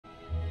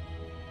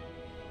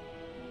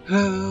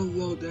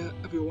Hello there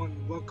everyone,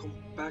 welcome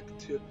back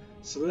to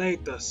Slay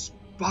the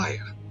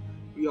Spire.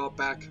 We are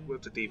back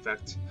with the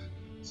Defect.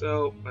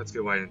 So let's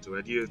get right into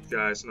it. You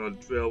guys know the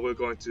drill, we're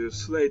going to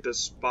slay the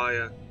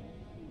Spire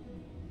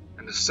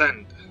and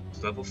ascend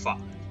to level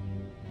 5.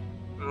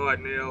 Alright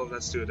Neil,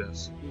 let's do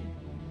this.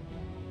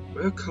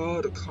 Rare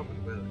card, a common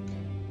relic.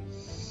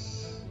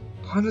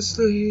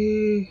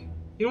 Honestly,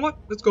 you know what?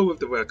 Let's go with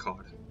the rare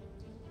card.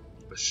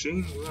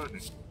 Machine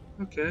learning.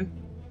 Okay.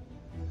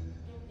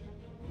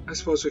 I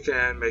suppose we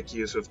can make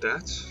use of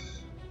that.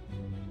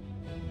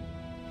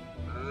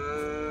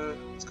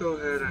 Let's go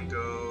ahead and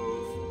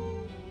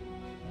go.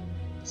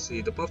 Let's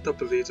see, the buffed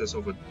up elite is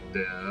over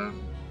there.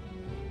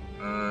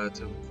 It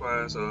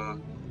requires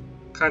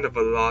kind of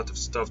a lot of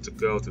stuff to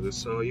go through,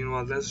 so you know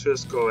what, let's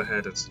just go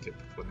ahead and skip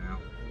it for now.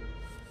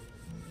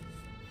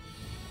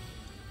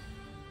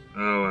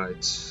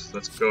 Alright,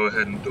 let's go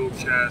ahead and dual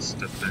cast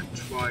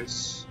Defect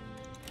twice.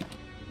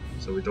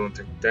 So we don't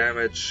take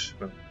damage,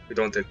 but we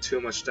don't take too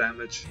much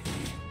damage.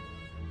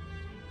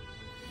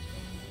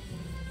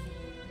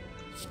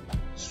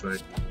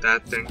 Strike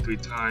that thing 3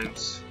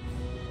 times.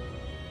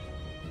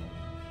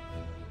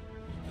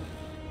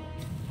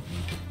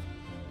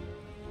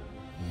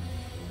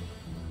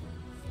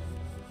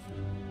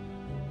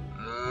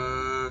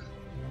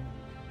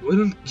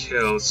 Wouldn't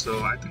kill,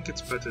 so I think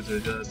it's better to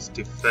just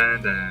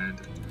defend and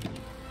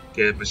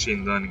get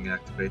machine learning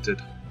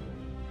activated.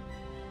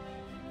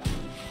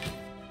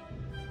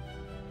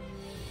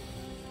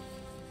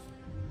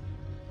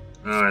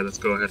 Alright, let's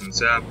go ahead and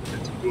zap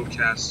into dual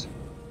cast.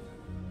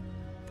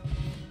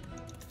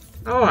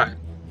 Alright,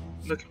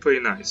 looking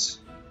pretty nice.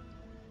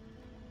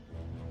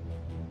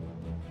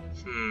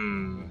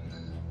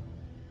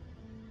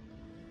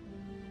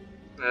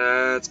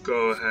 Let's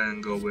go ahead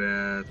and go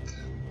with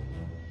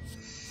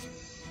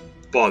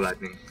Ball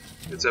Lightning.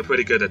 It's a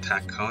pretty good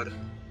attack card,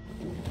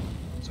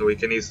 so we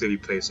can easily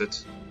replace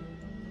it.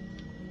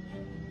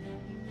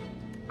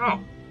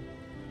 Oh.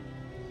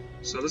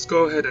 So let's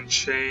go ahead and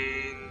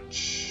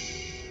change...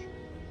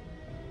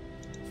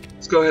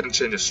 Let's go ahead and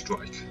change a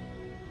strike.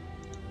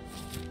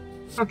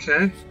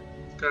 Okay,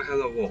 got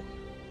Hello Wall.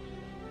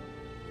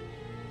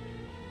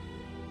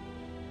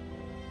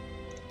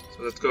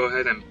 So let's go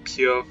ahead and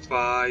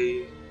purify.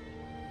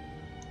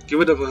 Get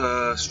rid of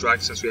a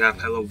strike since we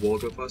have Hello Wall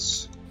with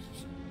us.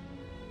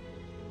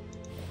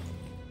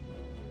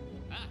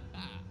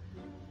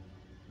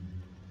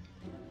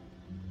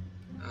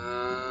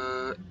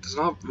 There's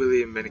not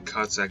really many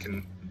cards I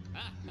can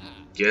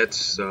get,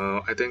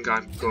 so I think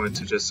I'm going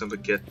to just simply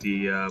get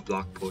the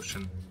block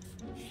potion.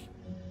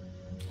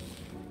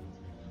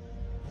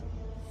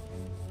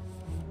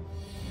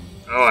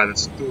 Alright,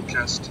 let's dual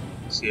cast.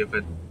 See if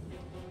it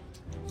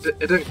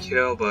didn't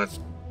kill, but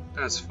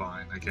that's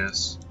fine, I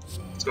guess.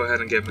 Let's go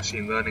ahead and get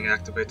machine learning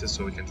activated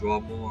so we can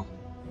draw more.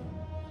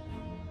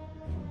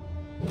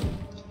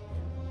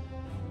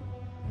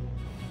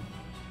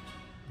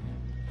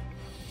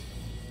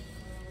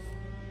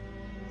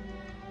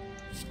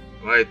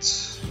 Right.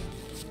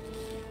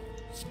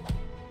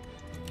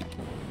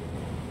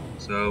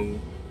 So,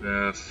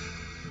 we'll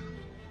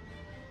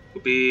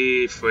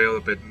be frail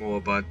a bit more,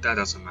 but that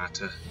doesn't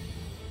matter.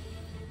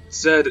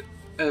 Instead,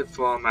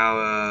 from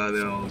our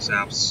little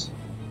zaps.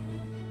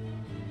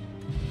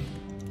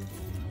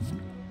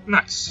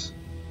 Nice.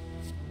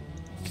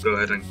 Go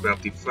ahead and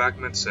grab the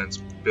fragment since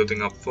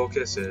building up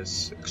focus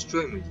is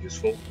extremely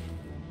useful.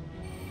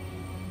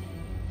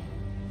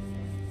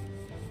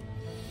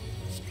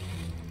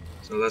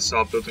 So let's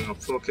start building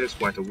up focus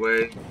right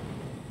away.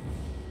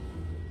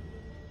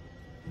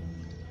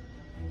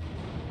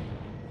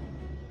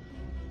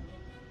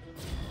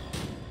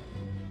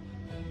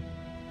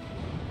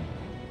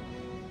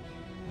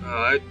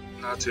 Alright,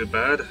 not too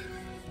bad.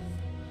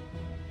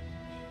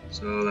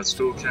 So let's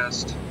dual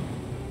cast.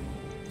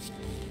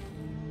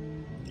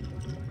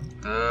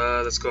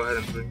 Let's go ahead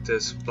and drink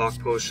this block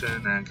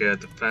potion and get a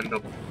defend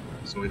up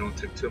so we don't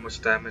take too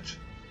much damage.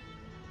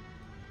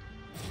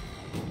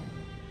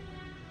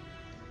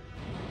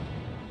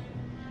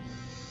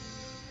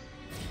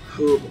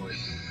 Oh boy.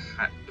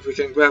 If we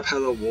can grab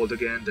Hello World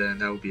again, then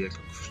that would be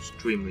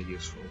extremely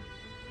useful.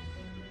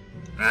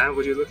 And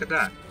would you look at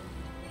that?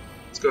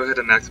 Let's go ahead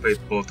and activate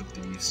both of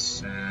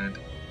these, and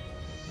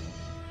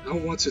I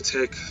don't want to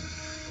take...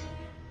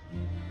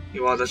 You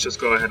know what, let's just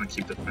go ahead and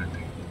keep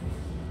defending.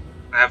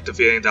 I have the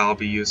feeling that I'll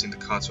be using the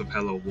cards with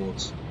Hello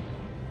Worlds.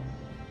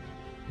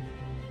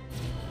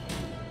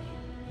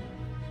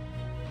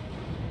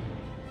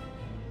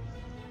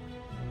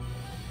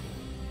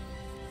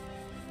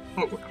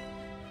 Oh wow.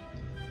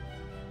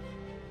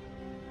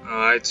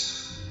 Alright.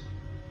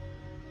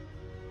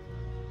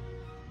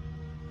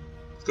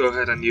 Let's go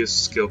ahead and use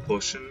Skill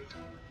Potion.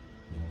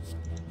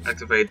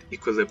 Activate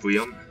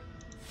Equilibrium.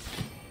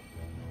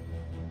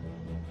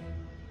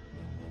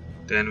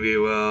 Then we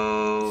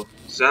will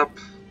zap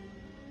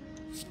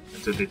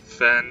into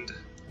defend,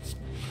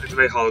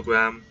 activate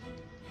Hologram,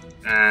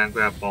 and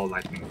grab Ball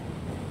Lightning.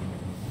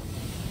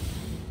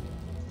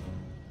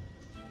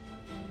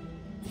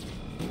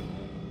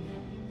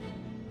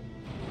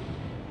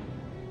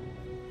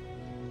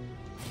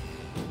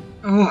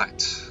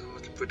 Alright,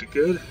 looking pretty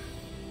good.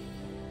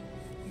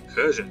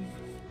 Incursion.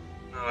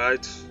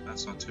 Alright,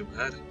 that's not too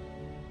bad.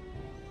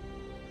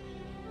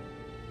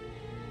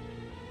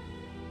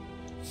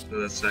 So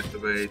let's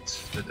activate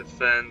the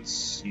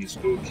defense, use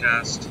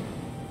Broadcast.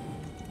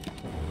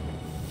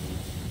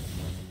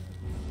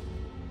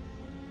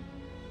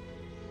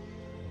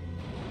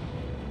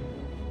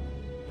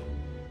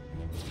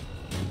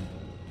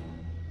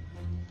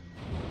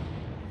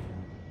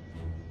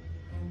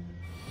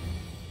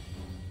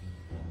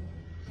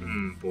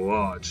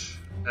 Barrage.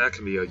 That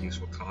can be a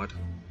useful card.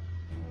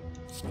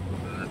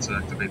 Let's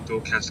activate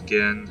Broadcast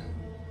again.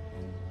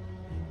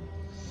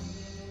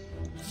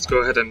 Let's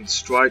go ahead and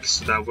strike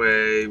so that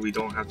way we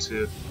don't have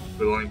to,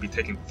 we'll only be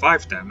taking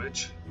 5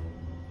 damage.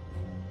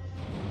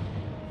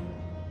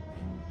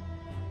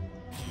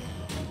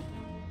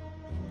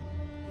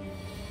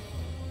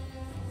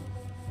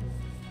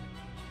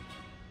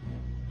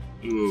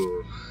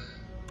 Ooh.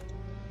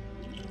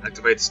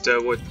 Activate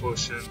Steroid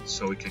Potion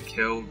so we can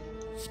kill.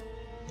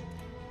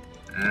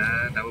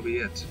 And that will be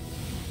it.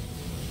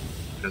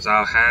 Because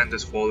our hand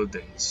is full of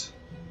days.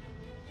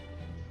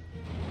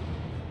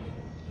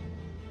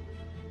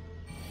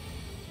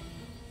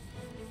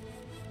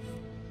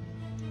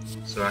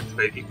 So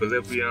activate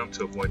Equilibrium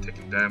to avoid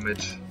taking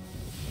damage.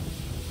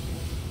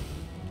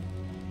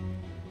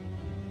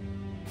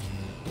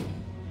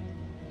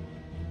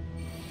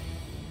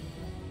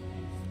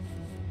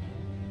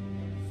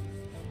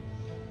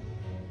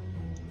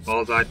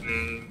 Ball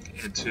Lightning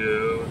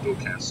into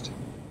Broadcast.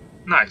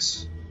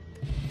 Nice.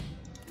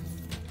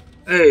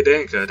 Hey, the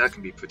anchor, that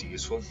can be pretty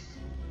useful.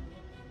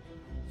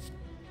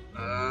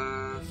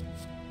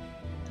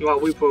 You are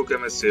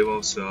reprogram at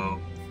 0, so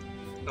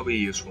that'll be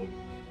useful.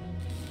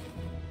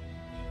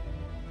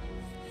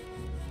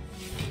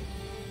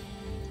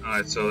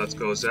 Alright, so let's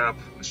go Zap,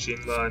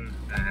 Machine Run,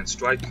 and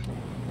Strike.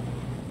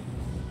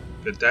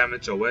 Good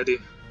damage already.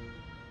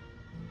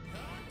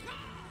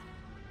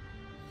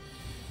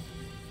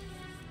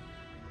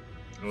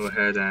 Go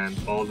ahead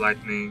and Ball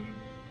Lightning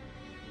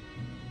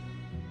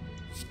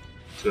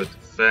to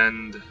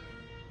defend.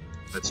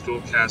 Let's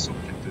dual cast so we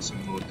can do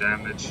some more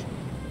damage.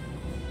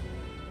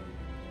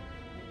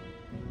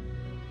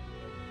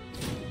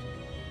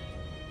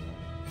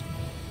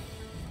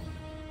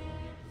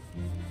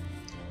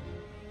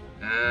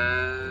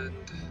 And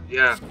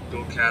yeah,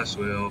 dual cast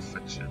will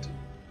finish it.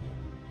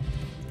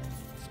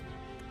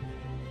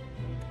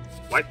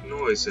 White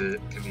noise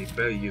can be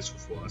very useful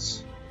for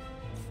us.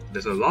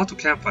 There's a lot of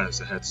campfires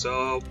ahead,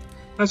 so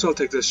might as well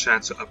take this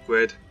chance to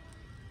upgrade.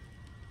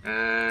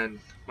 And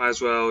might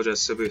as well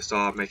just simply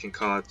start making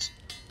cards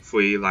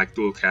free like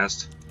dual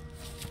cast,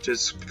 which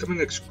is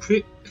becoming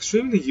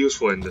extremely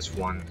useful in this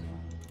one.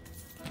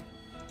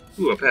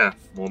 Ooh, repair,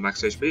 more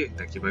max HP,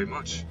 thank you very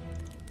much.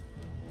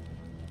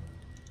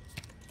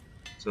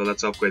 So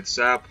let's upgrade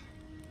Zap,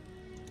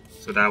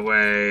 so that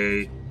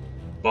way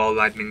Ball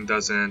Lightning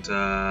doesn't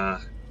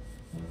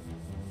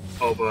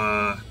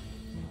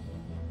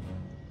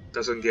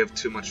doesn't give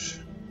too much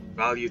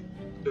value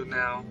to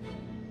now.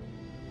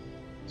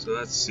 So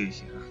let's see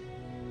here.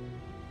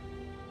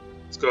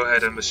 Let's go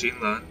ahead and Machine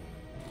Learn,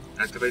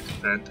 activate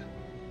Defend,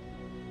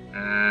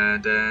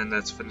 and then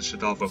let's finish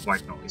it off with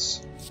White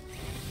Noise,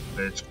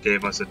 which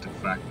gave us a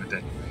Defect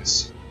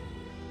anyways.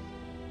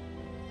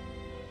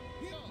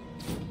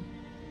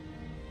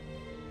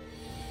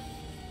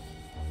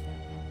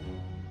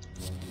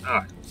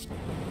 Alright.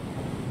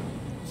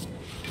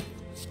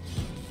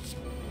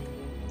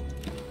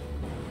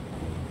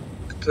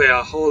 Play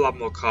a whole lot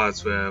more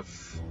cards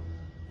with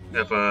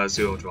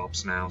 0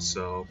 drops now,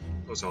 so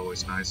those are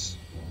always nice.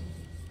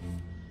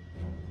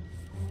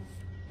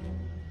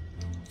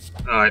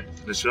 Alright,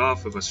 finish it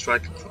off with a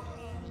Strike and Claw.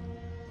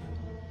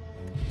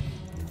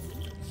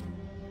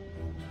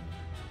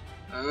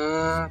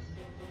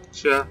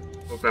 Sure,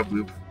 we'll grab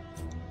Loop.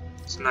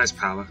 It's a nice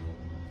power.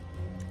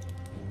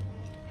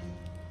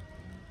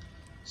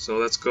 So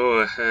let's go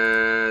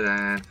ahead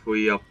and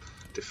free up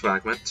the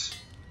Fragment.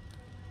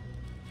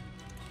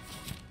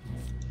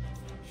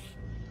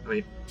 I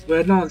mean,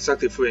 we're not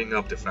exactly freeing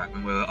up the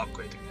Fragment, we're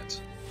upgrading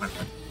it. My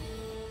bad.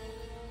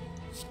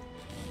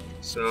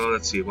 So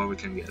let's see what we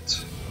can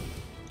get.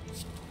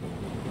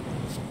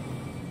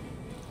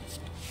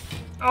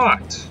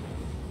 Alright.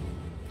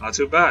 Not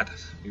too bad.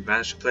 We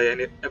managed to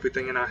play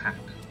everything in our hand.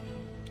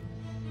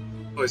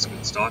 Always a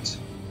good start.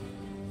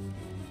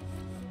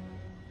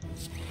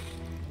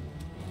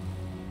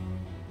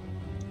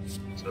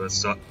 So let's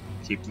start,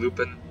 keep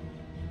looping.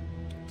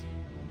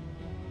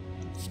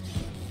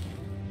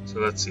 So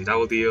let's see, that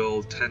will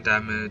deal 10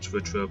 damage,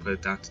 which will put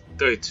it down to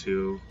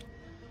 32.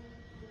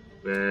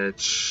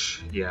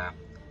 Which, yeah,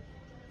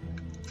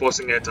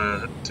 forcing it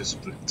to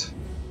split.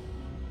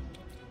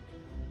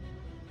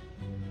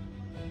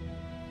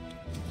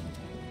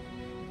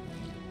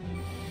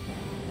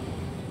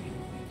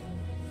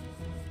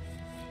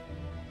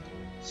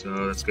 So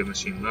let's get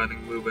Machine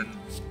Learning moving.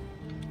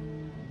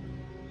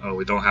 Oh,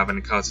 we don't have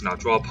any cards in our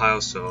draw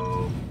pile,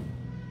 so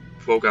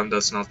Program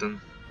does nothing.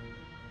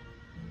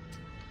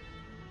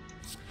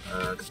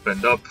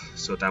 defend up,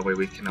 so that way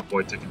we can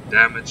avoid taking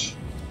damage.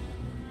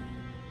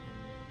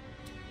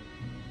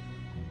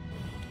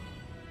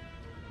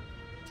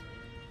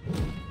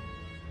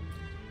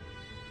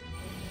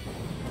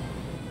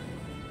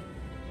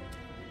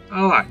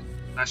 Alright,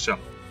 nice job.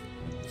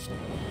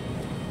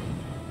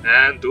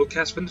 And dual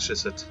cast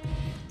finishes it.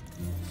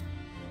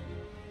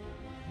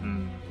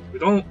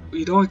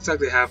 We don't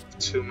exactly have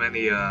too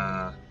many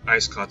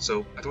ice cards,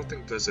 so I don't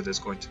think Blizzard is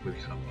going to really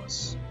help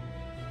us.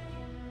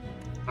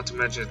 Not to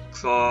mention,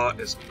 Claw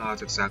is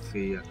not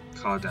exactly a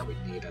card that we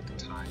need at the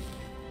time.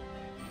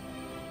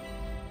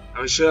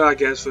 I'm sure, I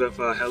guess, with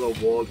Hello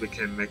World we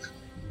can make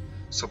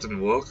something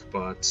work,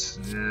 but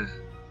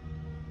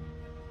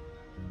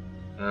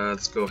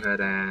let's go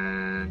ahead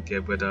and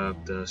get rid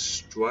of the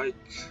strike.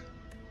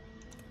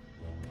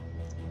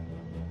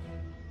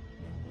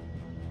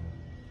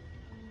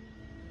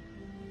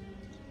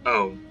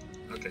 Oh,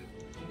 okay.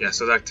 Yeah,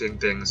 selecting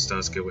things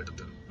does get rid of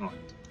them. Alright.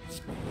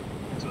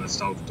 So let's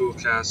start with dual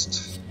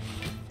cast.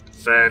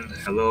 Defend,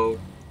 hello,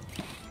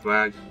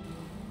 frag.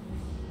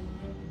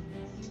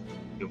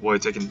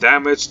 Avoid taking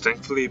damage,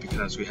 thankfully,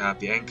 because we have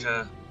the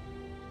anchor.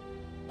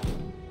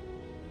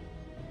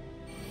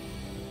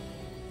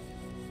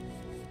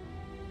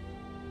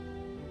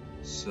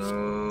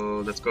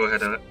 So let's go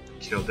ahead and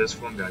kill this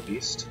one guy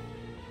beast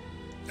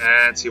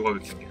and see what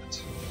we can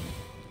get.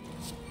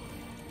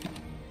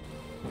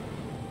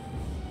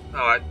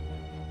 Alright,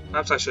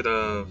 perhaps I should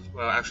have,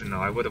 well actually no,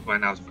 I would have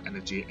run out of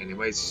energy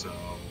anyways, so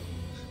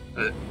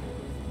it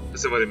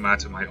doesn't really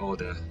matter my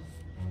order.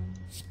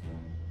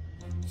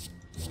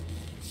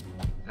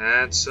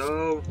 And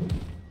so,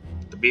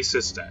 the beast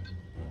is dead.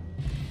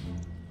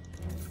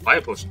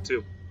 Fire potion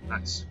too,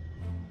 nice.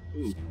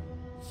 Ooh.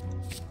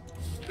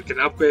 We can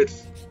upgrade,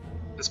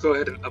 let's go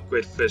ahead and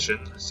upgrade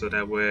Fission, so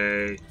that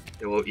way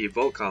it will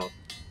evoke our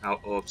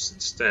orbs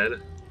instead.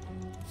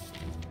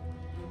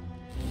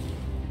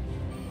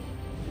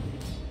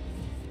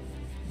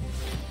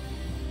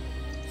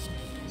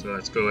 So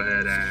let's go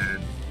ahead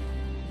and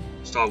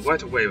start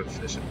right away with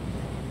Fission.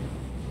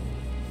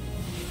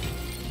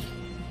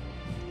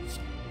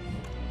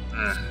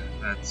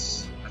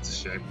 That's a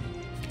shame.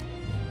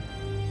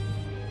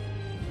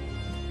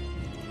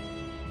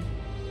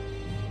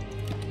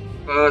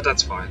 But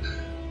that's fine.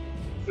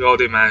 We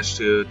already managed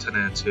to turn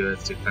it into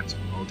its defensive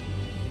mode.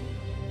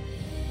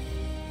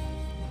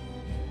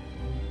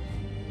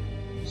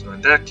 So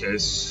in that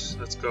case,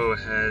 let's go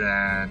ahead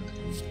and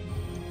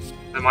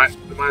we might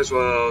as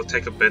well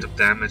take a bit of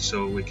damage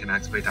so we can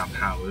activate our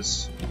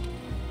powers.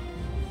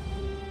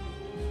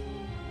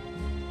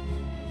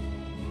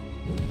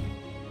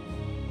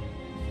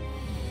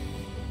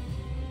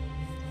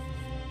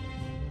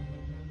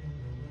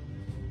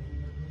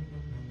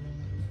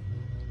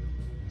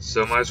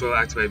 So might as well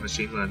activate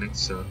machine learning,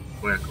 so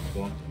where I can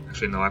form.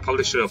 Actually no, I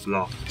probably should have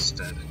blocked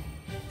instead.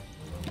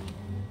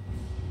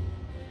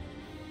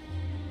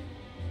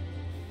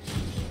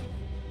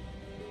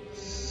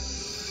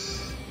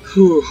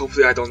 Whew,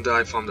 hopefully I don't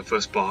die from the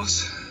first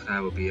boss.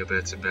 That would be a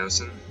bit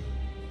embarrassing.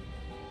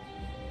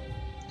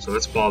 So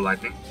let's ball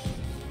lightning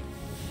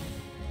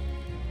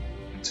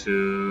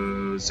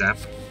into zap,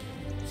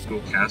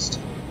 dual cast,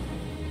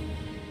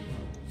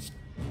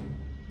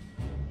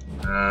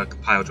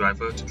 compile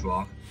driver to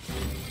draw,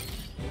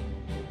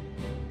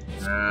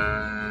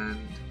 and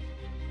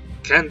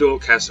can dual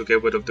cast to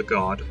get rid of the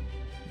guard,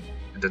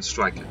 and then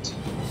strike it.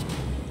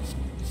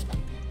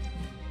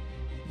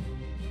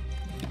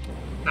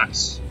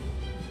 Nice.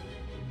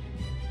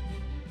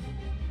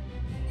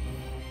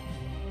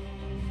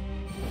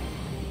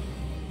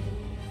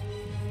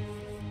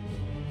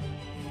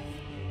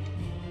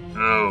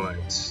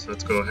 Alright, so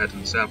let's go ahead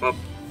and zap up.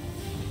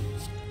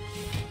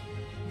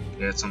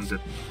 Get some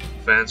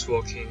defense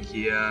working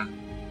here.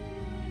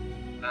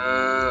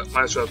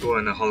 Might as well go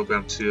in a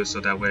hologram too, so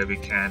that way we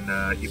can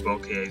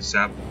evoke a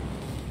zap.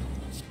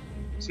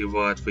 See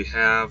what we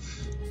have.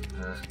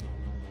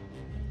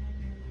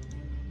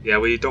 Yeah,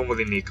 we don't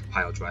really need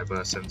compile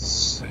driver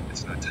since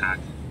it's an attack.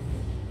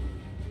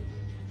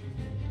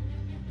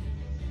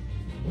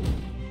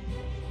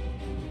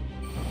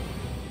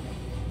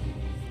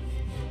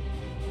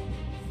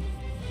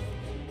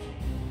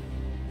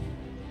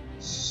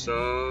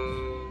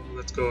 So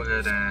let's go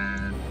ahead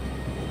and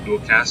dual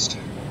cast,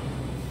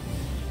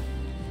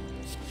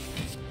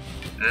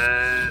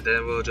 and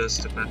then we'll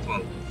just defend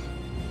follow.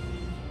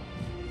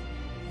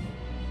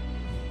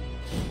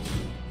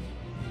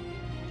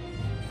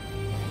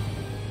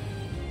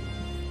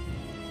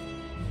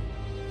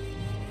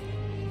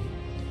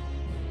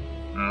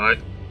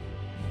 Alright,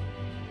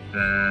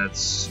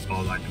 that's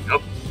all lining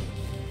up,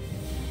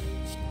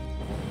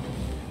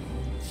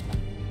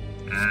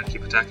 and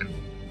keep attacking.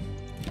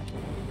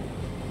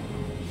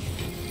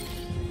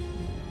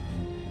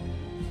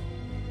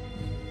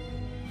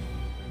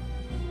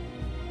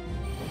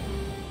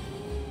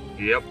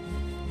 Yep.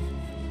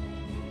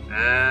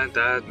 And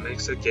that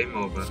makes it game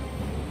over.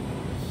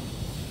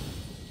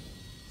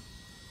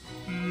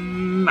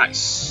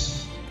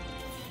 Nice.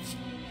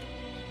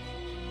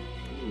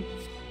 Ooh.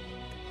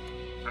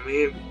 I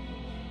mean,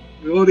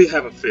 we already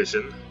have a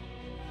vision.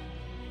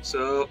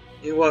 So,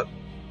 you know what?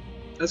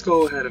 Let's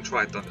go ahead and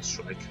try Thunder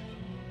Strike.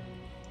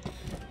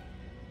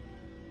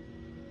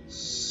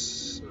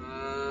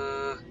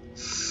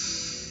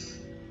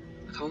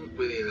 I don't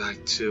really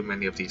like too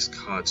many of these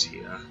cards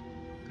here.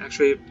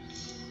 Actually,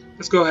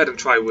 let's go ahead and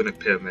try Runic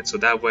Pyramid, so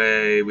that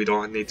way we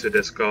don't need to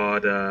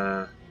discard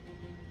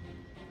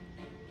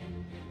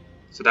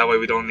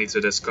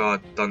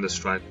Thunder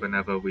Strike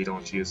whenever we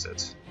don't use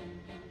it.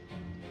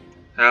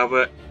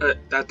 However,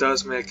 that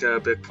does make a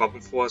big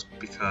problem for us,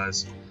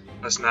 because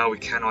as now we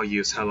cannot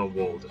use Hello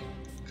World,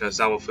 because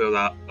that will fill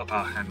up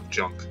our hand with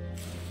junk.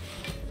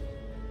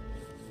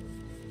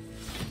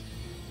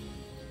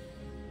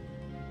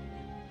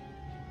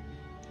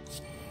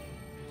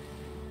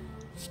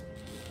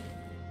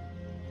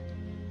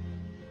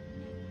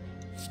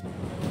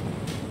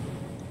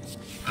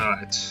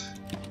 Alright.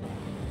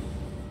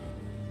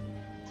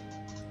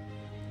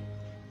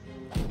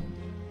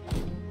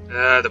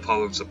 The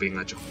problems of being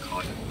a junk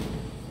card.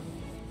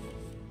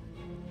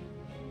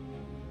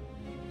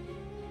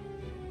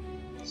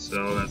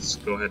 So let's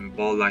go ahead and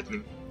Ball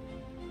Lightning.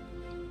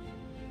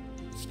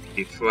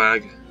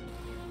 Defrag.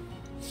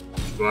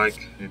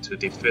 Strike into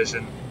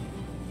Division.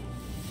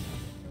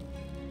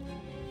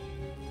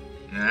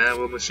 And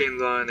we'll Machine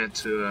Gun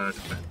into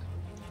Defect.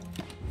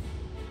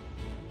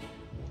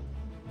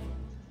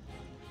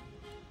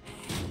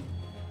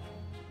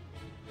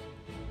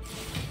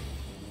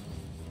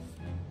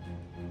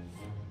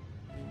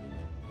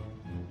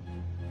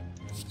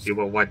 See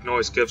what White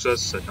Noise gives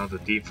us, another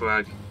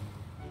defrag.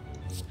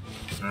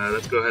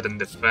 Let's go ahead and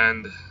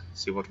defend,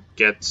 see what we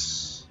get.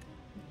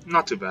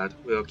 Not too bad,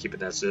 we'll keep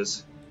it as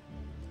is.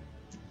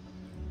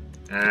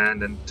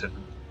 And then turn.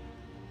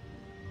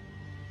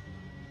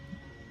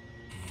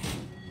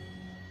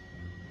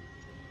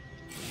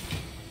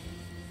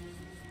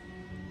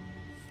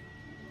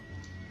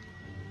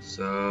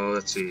 So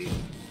let's see.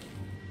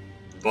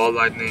 Ball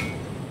Lightning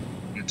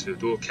into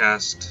Dual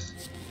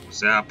Cast,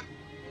 Zap.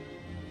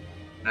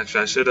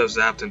 Actually, I should have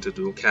zapped into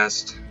Dual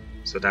Cast,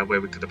 so that way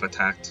we could have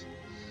attacked.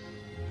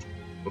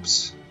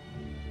 Oops.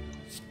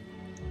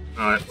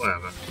 Alright,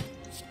 whatever.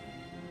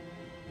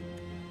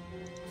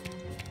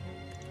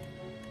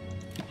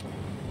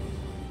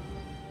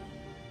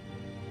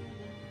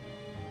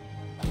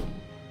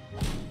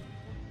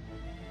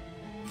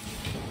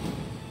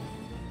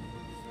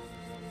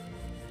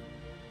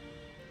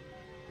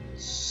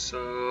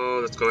 So,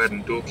 let's go ahead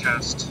and Dual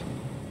Cast.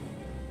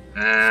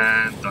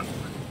 And done.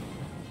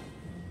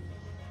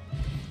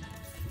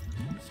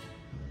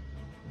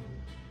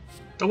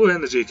 Double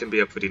Energy can be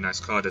a pretty nice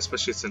card,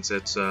 especially since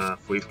it's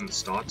free from the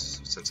start,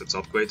 since it's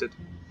upgraded.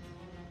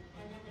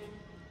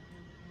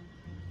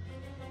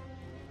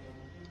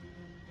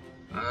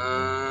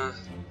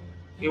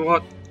 You know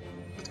what?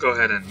 Let's go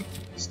ahead and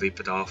sleep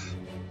it off.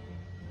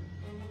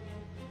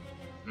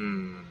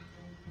 You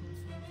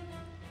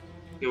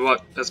know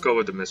what? Let's go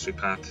with the Mystery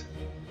Path.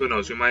 Who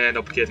knows, we might end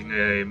up getting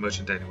a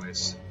Merchant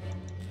anyways.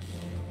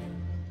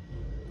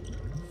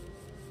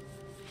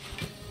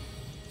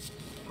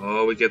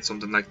 Or we get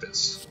something like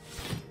this.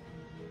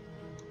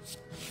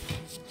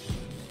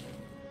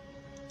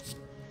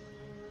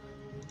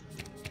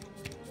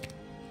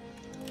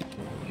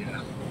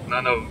 Yeah,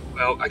 none of.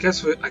 Well, I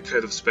guess I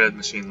could have spared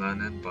Machine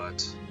Learning,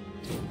 but.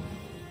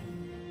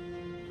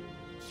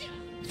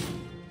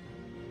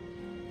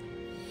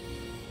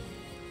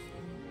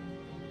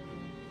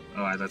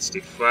 Alright, let's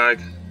defrag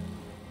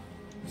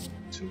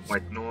to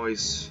White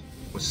Noise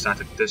with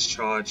Static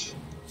Discharge.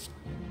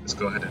 Let's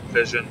go ahead and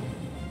Vision.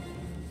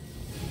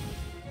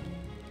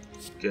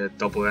 Get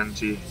double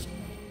energy.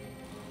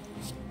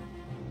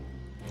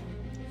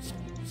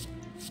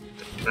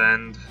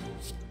 Defend.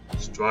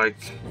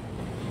 Strike.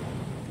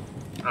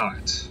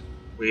 Alright.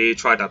 We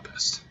tried our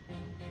best.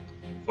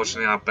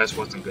 Fortunately, our best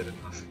wasn't good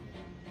enough.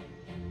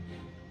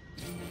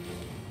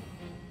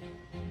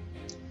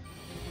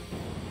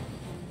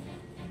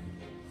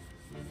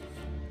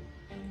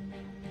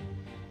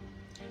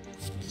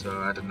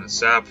 So add in a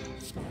zap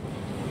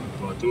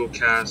for a dual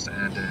cast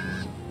and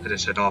then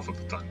finish it off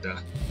with Thunder.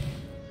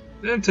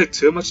 Didn't take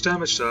too much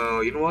damage,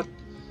 so you know what?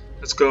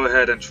 Let's go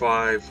ahead and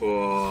try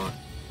for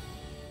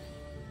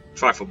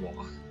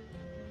more.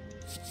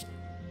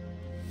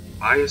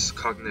 Bias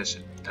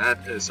Cognition.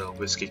 That is a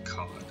risky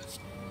card.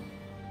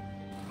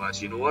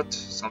 But you know what?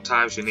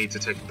 Sometimes you need to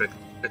take a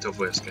bit of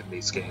risk in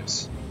these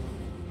games.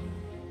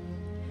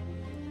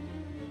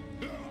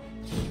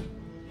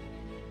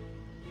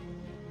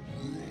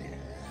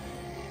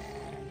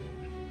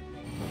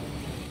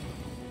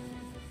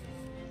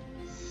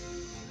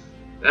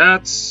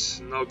 That's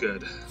no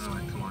good.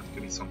 Alright, come on,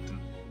 give me something.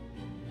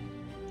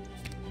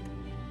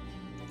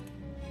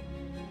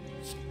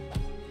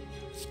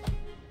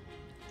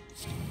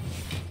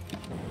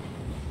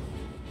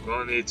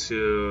 Gonna need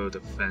to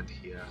defend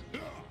here.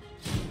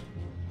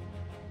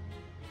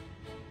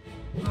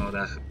 Oh,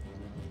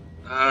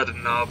 the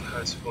knob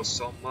hurts for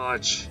so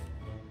much.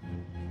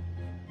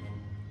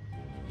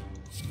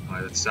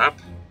 Alright, let's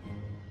zap.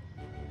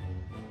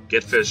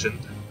 Get Vision.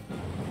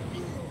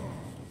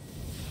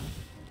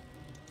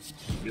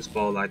 Use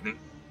ball lightning.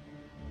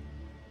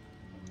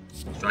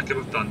 Strike it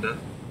with thunder.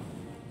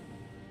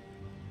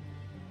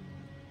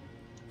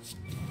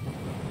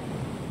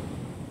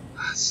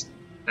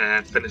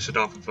 And finish it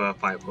off with a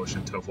fire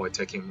potion to avoid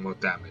taking more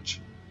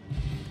damage.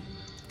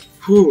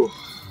 Whew.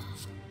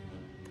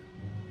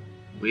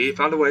 We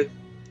found a way.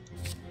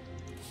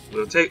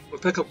 We'll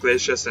pick up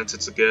Glacier since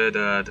it's a good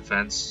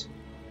defense.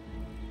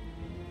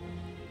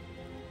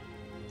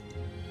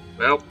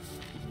 Well,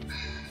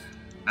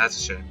 that's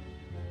a shame.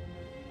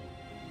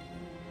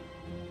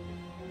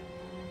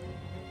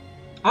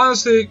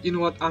 Honestly, you know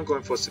what? I'm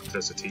going for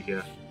simplicity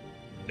here.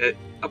 It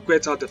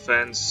upgrades our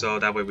defense, so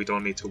that way we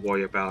don't need to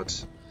worry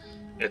about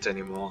it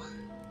anymore.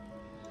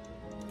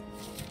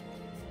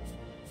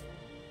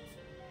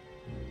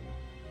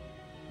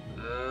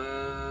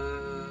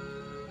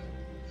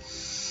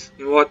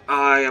 You know what?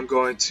 I am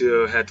going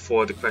to head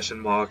for the question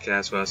mark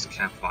as well as the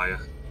campfire.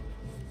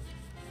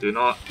 Do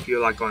not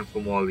feel like going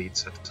for more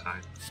leads at the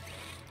time.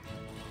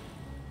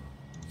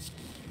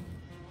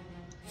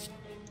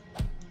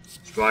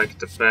 Strike,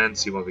 defend,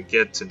 see what we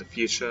get in the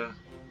future.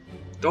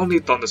 Don't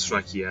need Thunder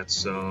Strike yet,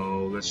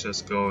 so let's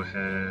just go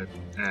ahead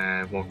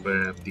and walk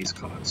with these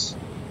cards.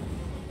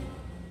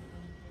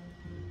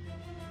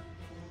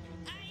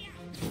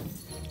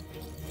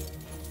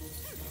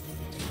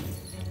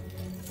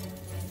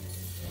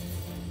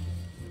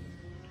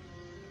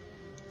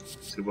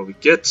 See what we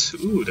get.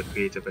 Ooh, the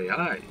creative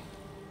AI.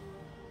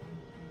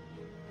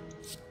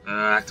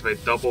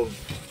 Activate double.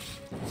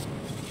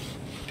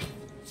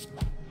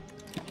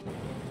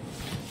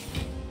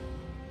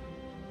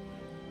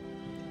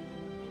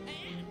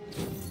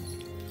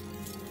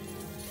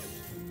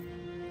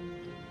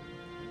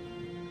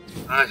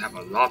 I have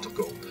a lot of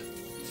gold.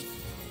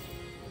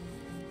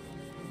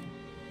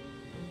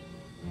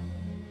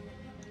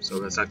 So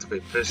let's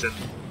activate Vision.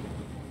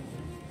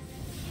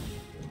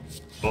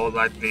 Ball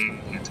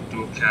Lightning into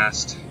Dual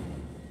Cast.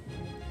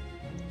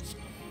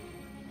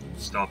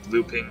 Stop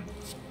looping.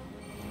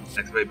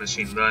 Activate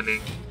Machine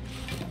Learning.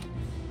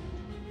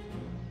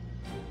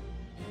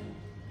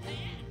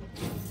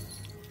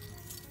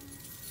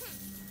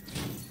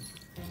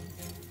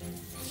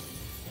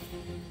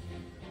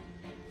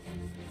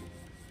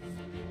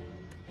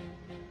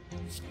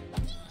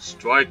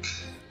 Strike,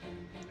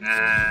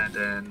 and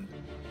then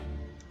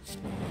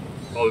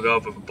follow it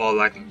up with a Ball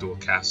Lightning Dual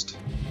Cast.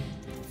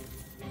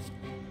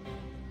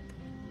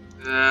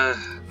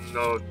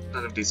 No,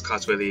 none of these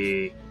cards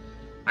really.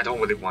 I don't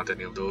really want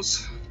any of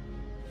those.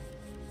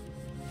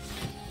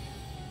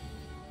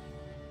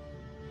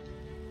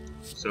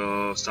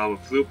 So start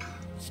with Loop,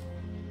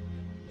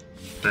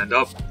 bend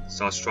up,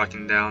 start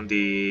striking down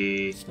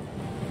the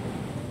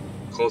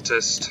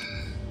cultist.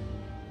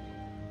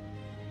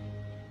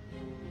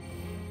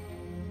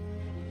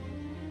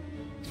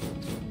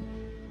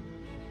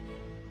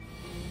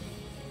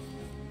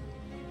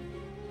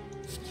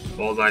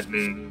 Ball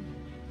Lightning,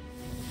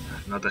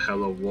 another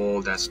Hello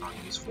Wall, that's not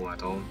useful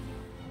at all.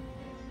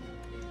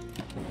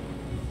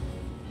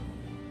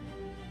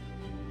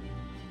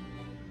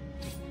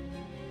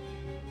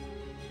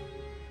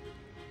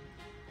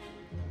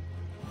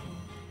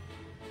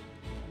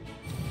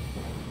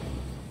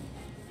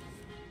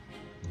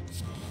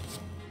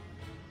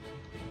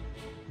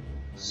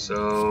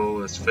 So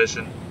let's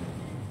Vision.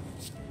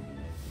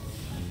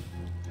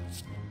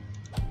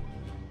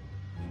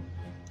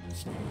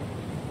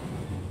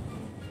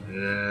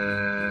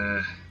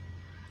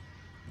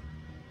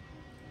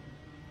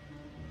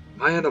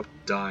 I end up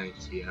dying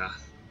here.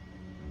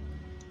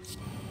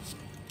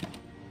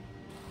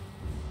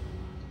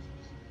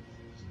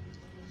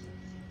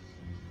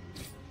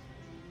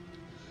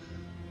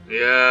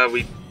 Yeah,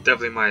 we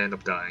definitely might end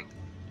up dying.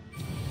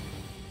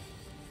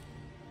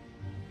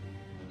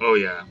 Oh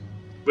yeah,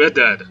 we're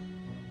dead.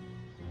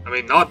 I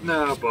mean, not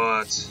now,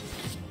 but...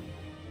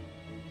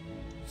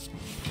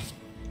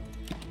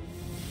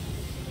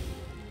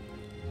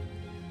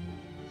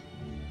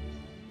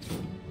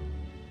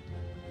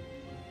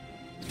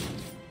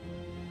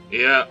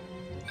 yeah.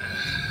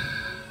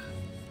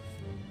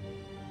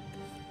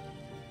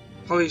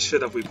 Probably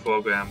should have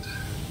reprogrammed.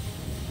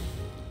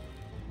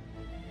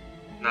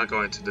 Not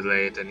going to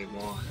delay it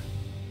anymore.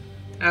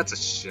 That's a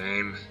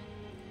shame.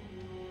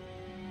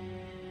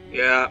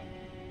 Yeah.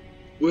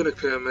 Runic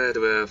Pyramid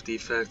with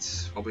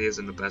Defect probably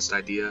isn't the best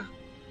idea.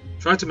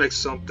 Tried to make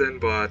something,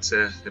 but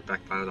it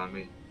backfired on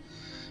me.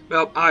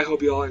 Well, I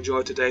hope you all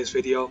enjoyed today's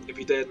video. If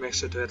you did, make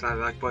sure to hit that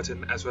like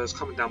button as well as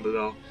comment down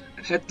below.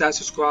 And hit that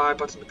subscribe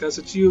button because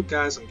it's you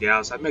guys and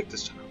gals that make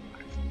this channel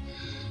alive.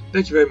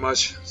 Thank you very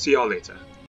much. See y'all later.